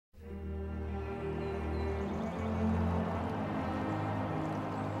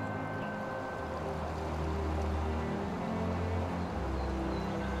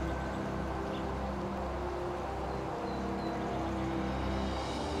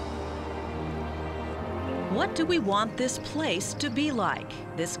What do we want this place to be like,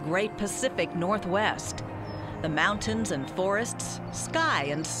 this great Pacific Northwest? The mountains and forests, sky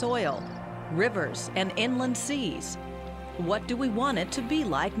and soil, rivers and inland seas. What do we want it to be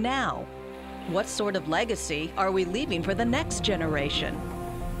like now? What sort of legacy are we leaving for the next generation?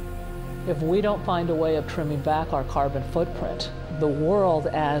 If we don't find a way of trimming back our carbon footprint, the world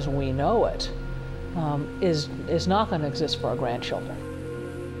as we know it is not going to exist for our grandchildren.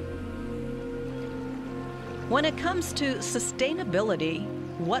 When it comes to sustainability,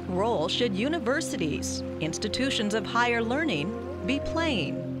 what role should universities, institutions of higher learning, be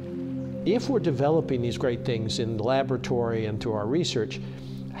playing? If we're developing these great things in the laboratory and through our research,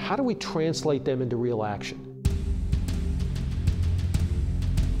 how do we translate them into real action?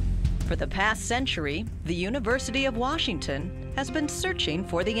 For the past century, the University of Washington has been searching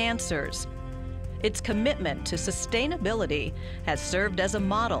for the answers. Its commitment to sustainability has served as a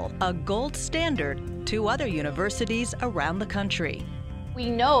model, a gold standard to other universities around the country.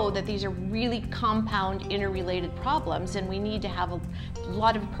 We know that these are really compound, interrelated problems, and we need to have a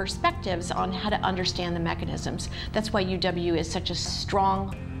lot of perspectives on how to understand the mechanisms. That's why UW is such a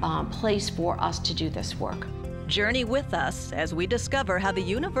strong place for us to do this work. Journey with us as we discover how the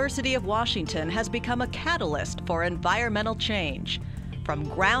University of Washington has become a catalyst for environmental change. From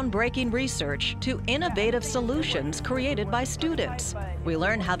groundbreaking research to innovative solutions created by students, we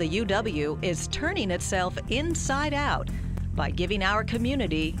learn how the UW is turning itself inside out by giving our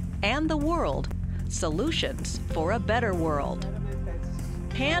community and the world solutions for a better world.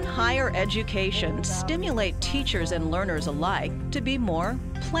 Can higher education stimulate teachers and learners alike to be more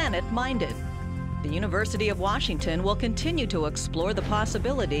planet-minded? The University of Washington will continue to explore the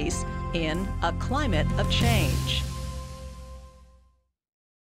possibilities in a climate of change.